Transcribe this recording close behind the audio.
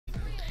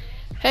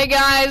Hey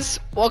guys,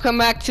 welcome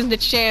back to the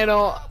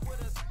channel.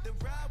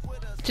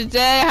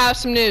 Today I have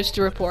some news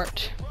to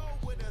report.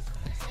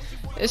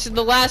 This is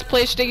the last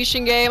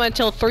PlayStation game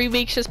until 3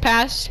 weeks has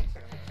passed.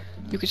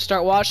 You can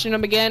start watching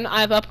them again.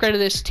 I've upgraded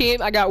this team.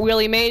 I got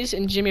Willie Mays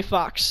and Jimmy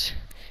Fox.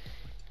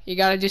 You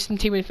gotta do some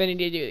Team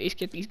Infinity to do these,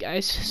 get these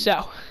guys.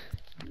 So,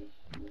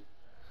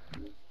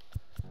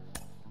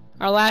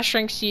 our last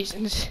ranked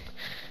seasons.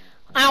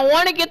 I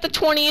want to get the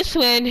 20th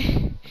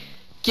win,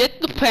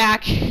 get the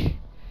pack,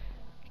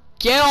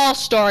 get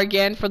All-Star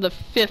again for the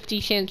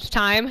 50th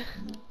time.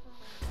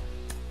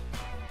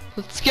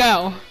 Let's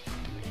go.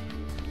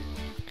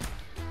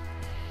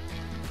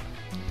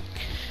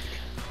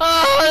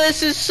 Oh,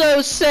 this is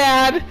so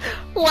sad.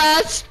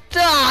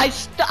 I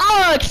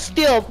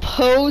still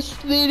post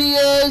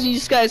videos. You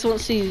guys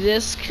won't see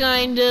this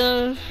kind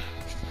of.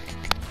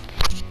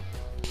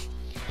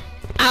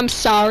 I'm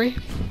sorry.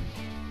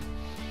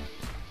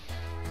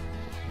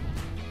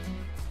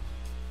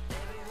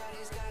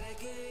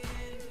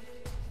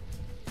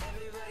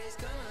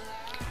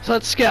 So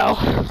let's go.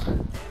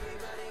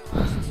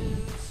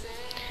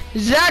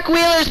 Zach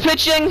Wheeler's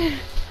pitching.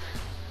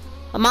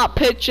 I'm not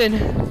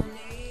pitching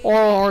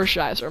oral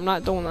Hershiser. I'm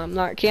not doing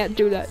that. Can't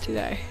do that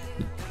today.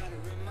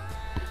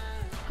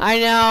 I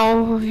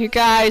know you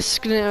guys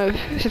gonna,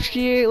 if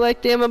you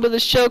like the end of the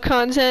show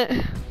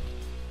content,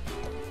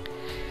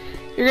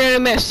 you're gonna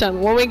miss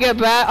some. When we get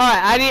back,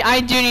 alright,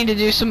 I do need to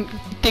do some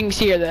things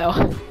here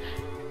though.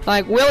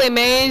 Like Willie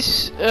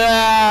Mays,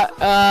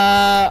 actually,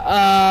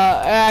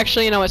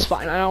 you know, it's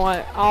fine.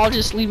 I'll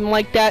just leave him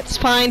like that. It's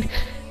fine.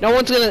 No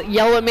one's gonna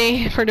yell at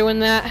me for doing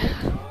that.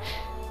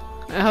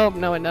 I hope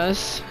no one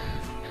does.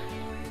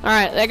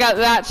 Alright, they got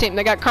that team.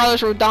 They got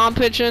Carlos Rodon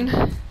pitching.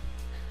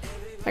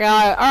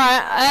 Alright,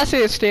 that's a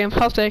good team.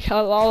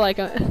 I'll like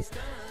it.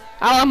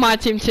 I love my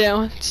team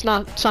too. It's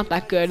not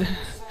that good.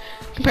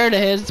 Compared to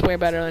his, it's way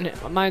better than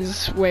his.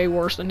 Mine's way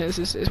worse than his.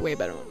 Is way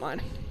better than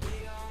mine.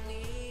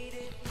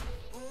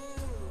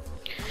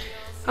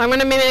 I'm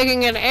gonna be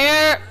making an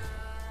an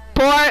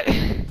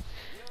airplane.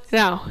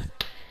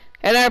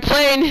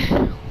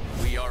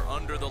 We are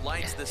under the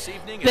lights this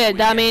evening.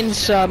 That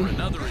means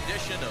another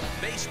edition of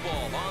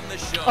baseball on the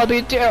show.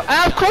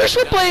 Of course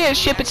we're playing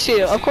Ship It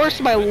too. Of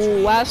course my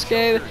last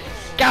game.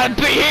 Gotta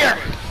be here.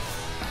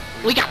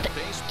 We got the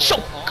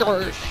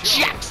Joker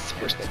Jets.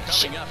 Where's the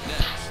shit?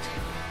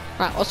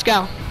 Alright, let's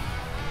go.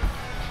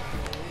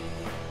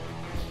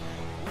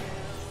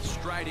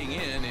 Striding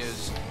in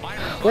is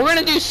we're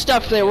gonna do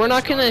stuff there. We're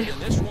not gonna.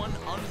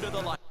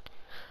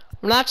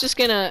 We're not just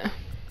gonna.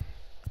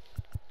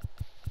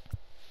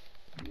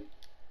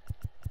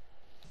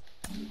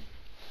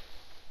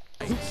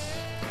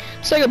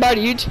 Say goodbye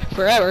to YouTube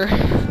forever.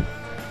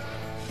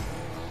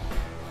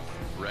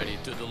 Ready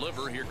to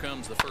deliver. Here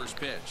comes the first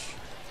pitch.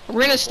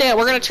 We're gonna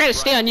try to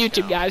stay on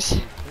YouTube,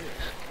 guys.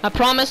 I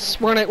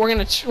promise. We're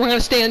gonna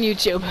stay on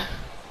YouTube.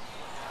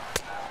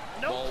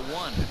 Ball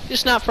one.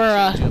 Just not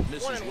for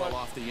Misses well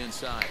off the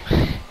inside.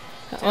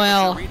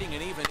 Well.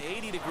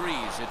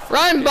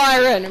 Run,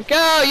 Byron.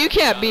 Go. You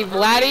can't beat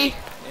Vladdy.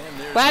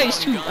 Vladdy's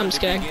too. I'm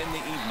just kidding.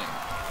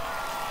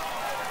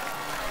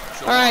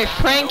 All right,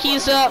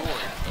 Frankie's up.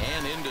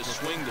 And in to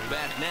swing the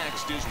bat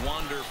next is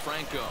Wander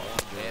Franco.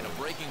 And a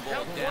breaking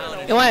ball down.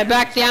 It went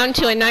back down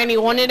to a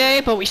 91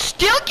 today, but we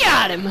still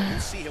got him.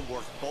 See him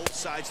work both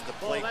sides of the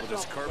plate with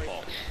his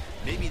curveball.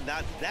 Maybe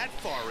not that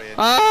far in.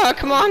 Oh,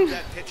 come on.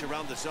 That pitch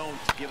around the zone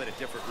to give it a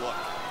different look.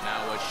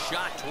 Now a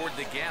shot toward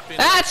the gap.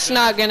 That's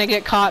not gonna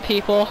get caught,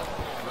 people.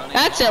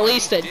 That's at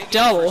least a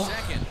double.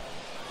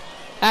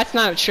 That's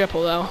not a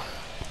triple, though.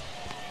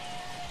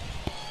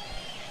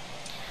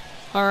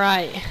 All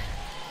right.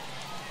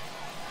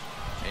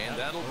 And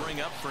that'll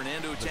bring up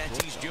Fernando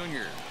Tatis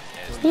Jr.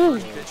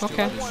 Ooh,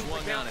 okay.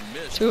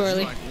 Too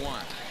early.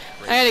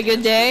 I had a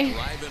good day.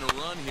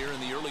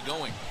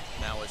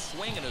 Now a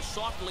swing and a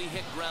softly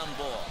hit ground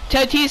ball.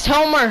 Tatis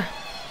homer.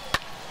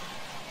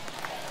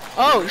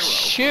 Oh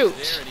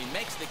shoot.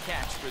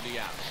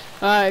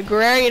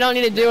 Guerrero, you don't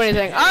need to do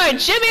anything. Alright,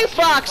 Jimmy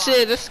Fox.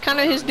 This is kind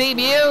of his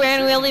debut,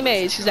 and Willie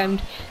Mays, because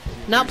I'm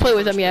not played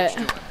with him yet.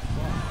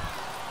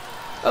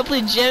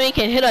 Hopefully Jimmy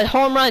can hit a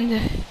home run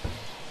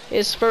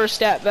his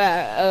first at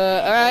bat.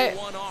 Alright.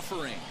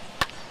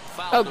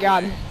 Oh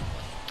god.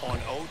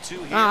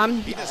 I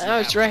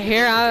was right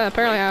here.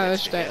 Apparently I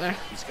was right there.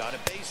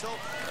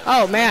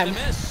 Oh man.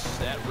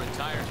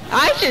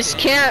 I just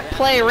can't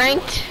play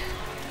ranked.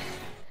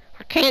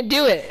 I can't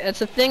do it. That's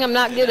the thing I'm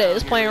not good at,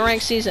 is playing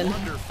ranked season.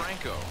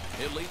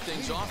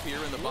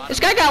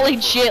 This guy got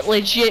legit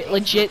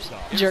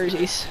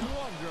jerseys.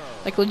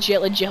 Like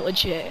legit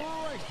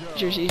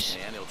jerseys.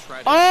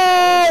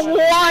 Oh,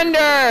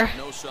 Wander!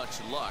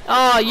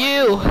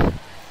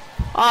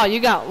 Oh, you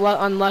got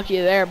unlucky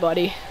there,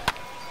 buddy.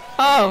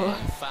 Oh,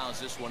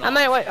 I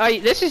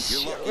might. This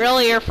is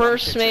really your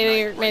first,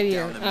 maybe I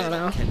don't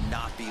know.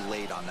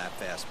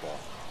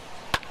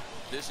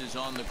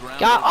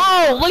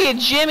 Oh, look at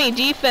Jimmy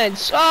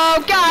defense.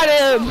 Oh, got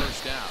him.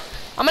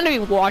 I'm gonna be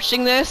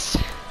watching this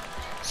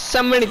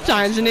so many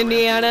times in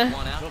Indiana.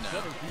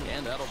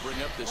 And that'll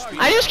bring up the speed.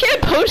 I just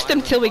can't post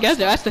them till we get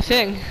there. That's the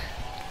thing.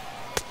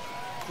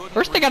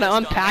 First, I gotta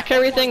unpack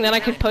everything, then I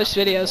can post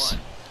videos.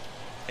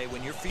 Hey,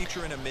 when you're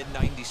featuring a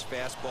mid-90s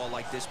fastball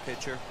like this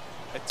pitcher,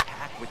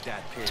 attack with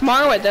that pitch.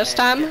 Tomorrow at this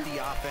time, Get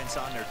the offense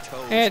on their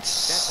toes.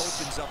 it's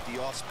that opens up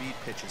the off-speed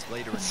pitches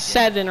later in the game.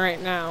 7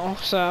 right now,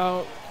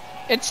 so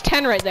it's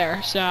 10 right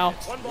there. So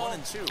 1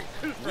 and 2.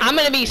 I'm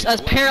gonna be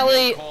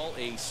apparently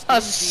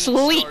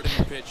asleep.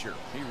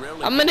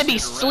 I'm gonna be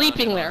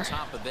sleeping there. On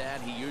top of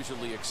that, he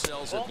usually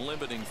excels at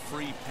limiting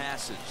free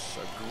passes.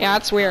 Yeah,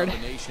 that's weird.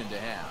 Combination to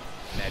have.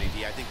 Matty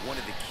D, I think one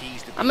of the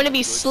keys to I'm gonna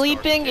be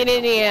sleeping in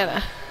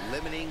Indiana.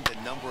 Limiting the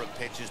number of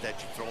pitches that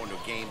you throw into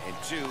a game, and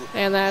 2,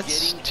 And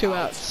that's getting 2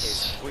 outs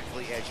outs. as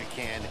quickly as you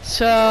can.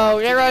 So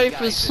get ready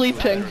for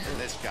sleeping.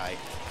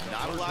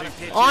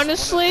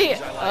 Honestly,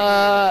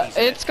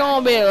 it's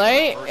gonna be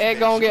late. It's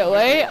gonna get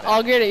late.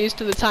 I'll get used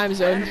to the time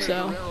zone.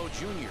 So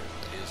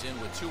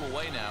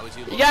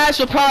you guys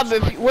will probably,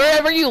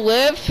 wherever you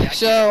live.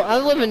 So I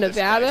live in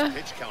Nevada,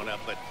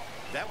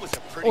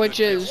 which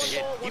is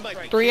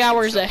 3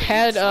 hours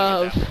ahead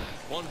of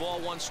 1 ball,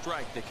 1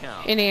 strike to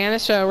count. Indiana.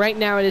 So right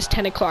now it is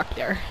 10 o'clock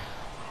there.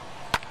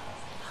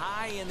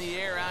 High in the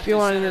air out If you to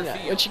want to center know,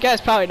 field. which you guys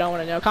probably don't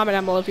want to know, comment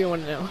down below if you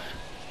want to know.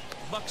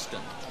 Buxton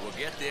will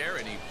get there,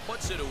 and he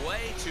puts it away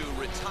to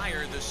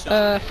retire the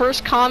side.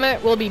 First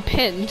comment will be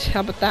pinned.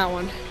 How about that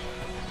one?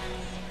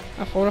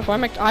 What if I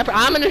make? I'm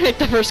gonna make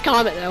the first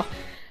comment though.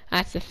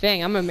 That's the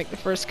thing. I'm gonna make the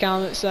first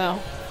comment. So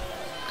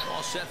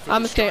All set for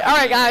I'm the just kidding. start. All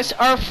right, guys.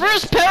 Our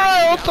first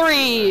parallel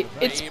 3.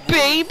 It's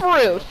Babe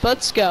Ruth.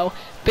 Let's go.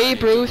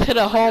 Babe Ruth hit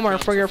a homer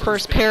for your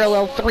first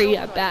parallel 3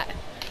 at bat.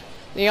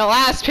 The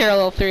last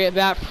parallel 3 at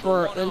bat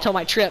for until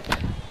my trip.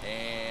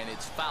 And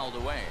it's fouled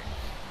away.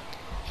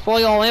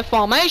 Foil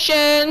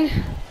information.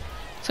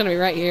 It's gonna be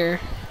right here.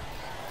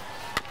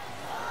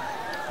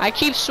 I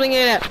keep swinging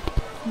it at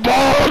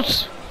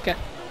balls. Okay.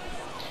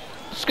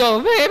 Let's go,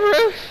 Babe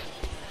Ruth.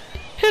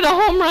 Hit a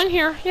home run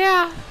here.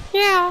 Yeah.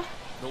 Yeah.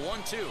 The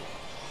 1-2.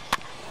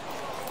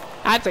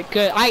 That's a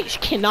good. I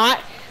cannot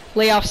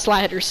lay off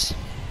sliders.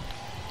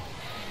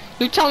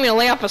 You tell me to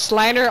lay off a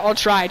slider, I'll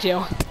try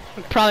to.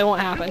 It probably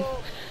won't happen.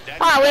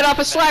 I laid off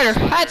a slider.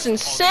 That's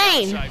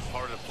insane.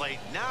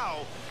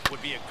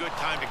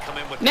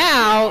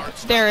 Now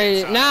there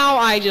is. Now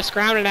I just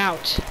grounded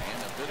out.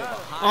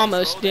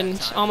 Almost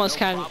didn't. Almost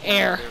kind of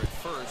air.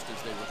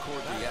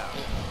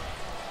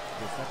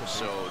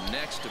 So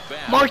next to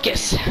bat,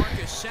 Marcus.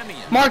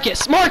 Semien.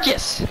 Marcus.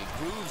 He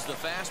grooves the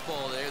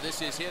fastball there.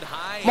 This is hit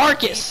high.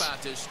 Marcus.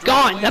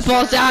 Gone. That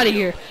ball's out of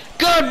here.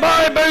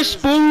 Goodbye,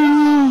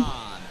 baseball.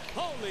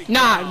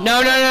 Nah,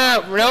 no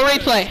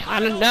replay. I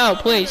don't know,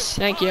 please.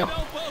 Thank you.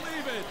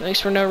 Thanks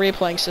for no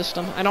replaying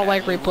system. I don't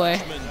like replay.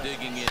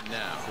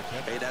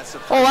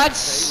 Oh, that's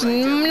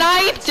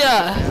sniped.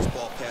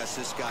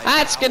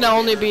 That's gonna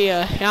only be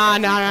a.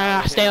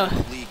 No. Stay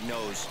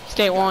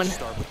at 1.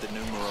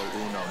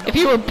 If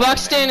you were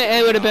Buxton,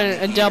 it would have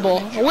been a double.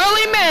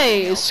 Willie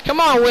Mays. Come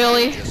on,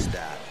 Willie.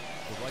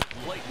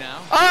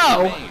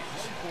 Oh.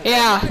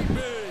 Yeah.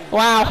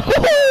 Wow.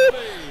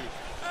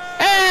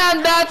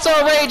 And that's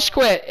our rage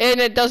quit, and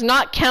it does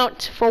not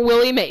count for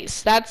Willie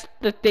Mays. That's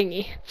the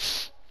thingy.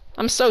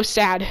 I'm so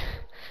sad.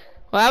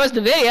 Well, that was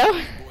the video.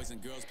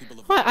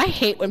 Well, I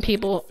hate when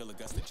people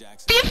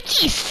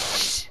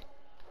 50s.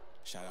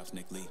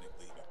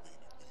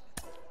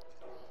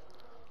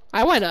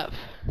 I went up.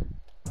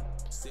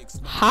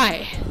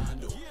 Hi.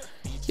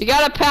 You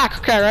got a pack.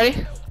 Okay,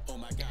 ready?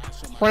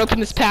 We're gonna open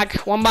this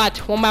pack one by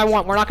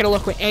one. We're not gonna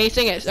look what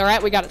anything is. All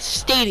right, we got a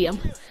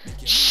stadium.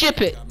 Ship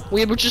it.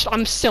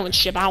 I'm selling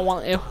ship. I don't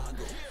want to.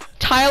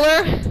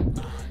 Tyler,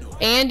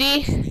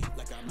 Andy.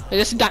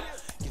 This is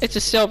it's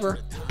a silver.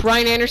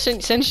 Brian Anderson.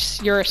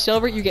 Since you're a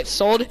silver, you get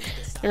sold.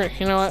 You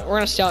know what? We're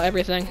gonna sell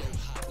everything.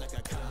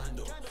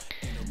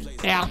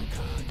 Yeah.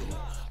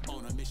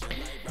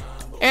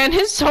 And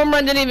his home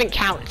run didn't even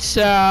count.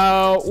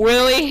 So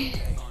Willie,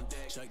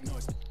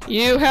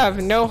 you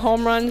have no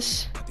home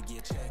runs.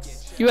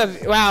 You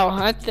have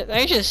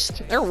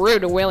they're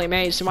rude to Willie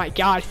Mays. My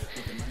God.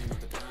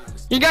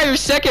 You got your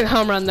second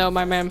home run though,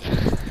 my man,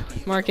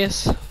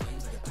 Marcus.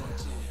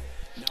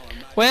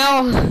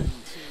 Well,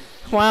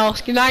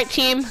 good night,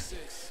 team.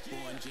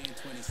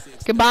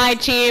 Goodbye,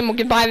 team.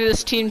 Goodbye to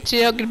this team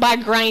too. Goodbye,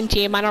 grind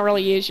team. I don't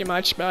really use you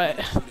much,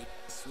 but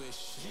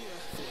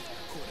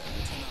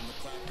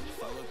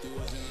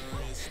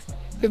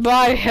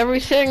goodbye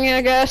everything,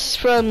 I guess,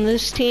 from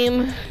this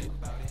team.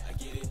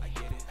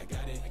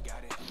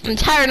 I'm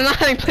tired of not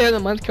having player of the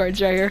month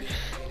cards right here.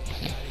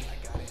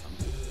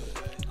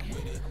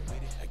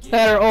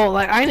 That are old.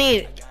 Like, I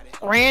need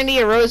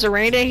Randy or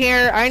Rosarena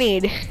here.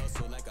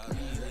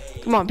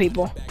 Come on,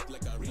 people.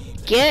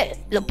 Get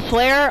the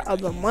player of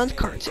the month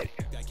cards in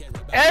here.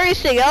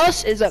 Everything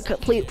else is a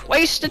complete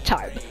waste of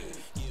time.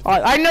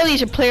 I know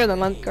these are player of the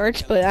month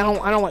cards, but I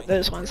don't want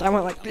those ones. I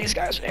want like these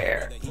guys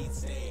here.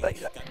 Like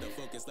that.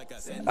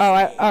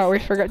 Oh, we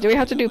forgot. Do we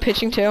have to do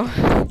pitching too?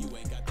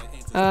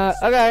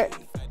 Okay.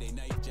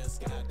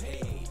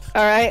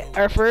 Alright,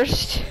 our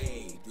first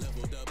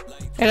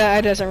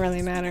It doesn't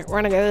really matter. We're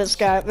gonna get this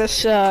guy,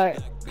 this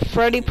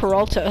Freddie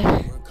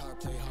Peralta.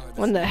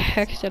 When the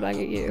heck did I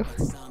get you?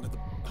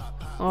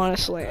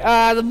 Honestly,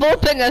 the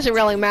bullpen doesn't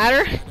really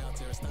matter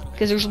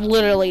because there's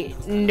literally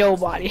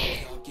nobody.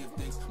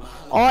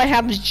 All I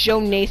have is Joe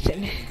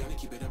Nathan.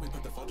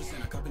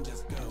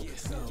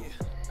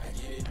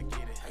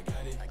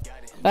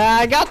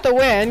 I got the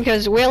win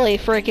because Willie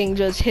freaking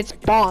just hits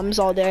bombs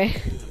all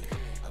day.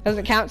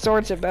 Doesn't count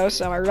swords at both,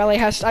 so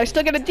I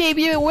still get a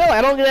debut at Willie.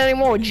 I don't get it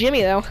anymore with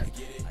Jimmy though.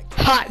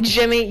 Hot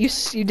Jimmy, you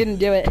didn't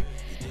do it.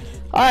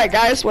 All right,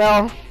 guys.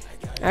 Well,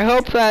 I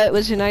hope it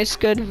was a nice,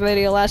 good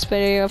video. Last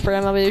video for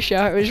MLB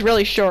Show. It was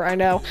really short, I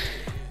know.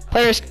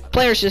 Players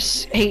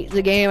just hate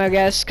the game, I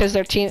guess, because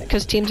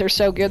teams are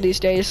so good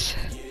these days.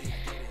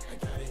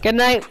 Good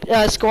night,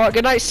 squad.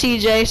 Good night,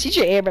 CJ.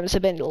 CJ Abrams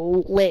have been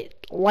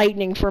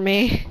lightning for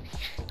me.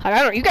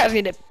 You guys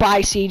need to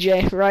buy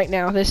CJ right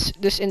now.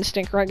 This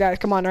instant, right, guys?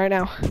 Come on, right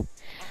now.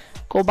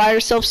 Go buy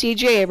yourself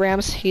CJ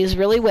Abrams. He's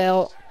really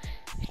well.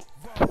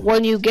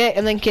 When you get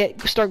and then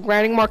start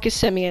grinding Marcus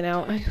Semien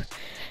out.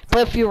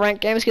 Play a few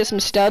ranked games, get some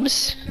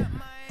stubs,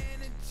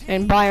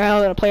 and buy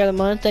out a player of the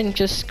month. And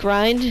just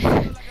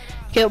grind,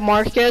 get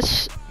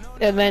Marcus,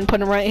 and then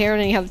put him right here,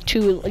 and then you have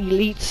 2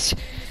 elites.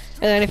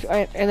 And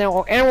then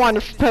anyone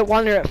to put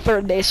Wander at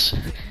third base.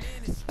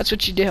 That's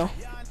what you do.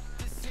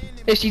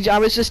 I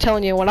was just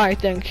telling you what I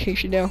think you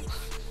should do.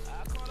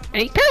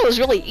 And he parallels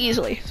really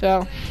easily,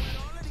 so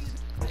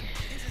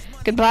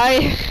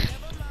goodbye.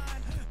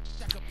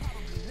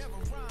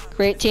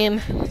 Great team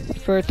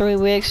for 3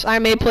 weeks. I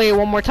may play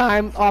one more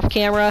time off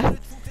camera.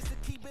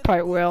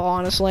 Probably will,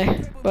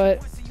 honestly,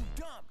 but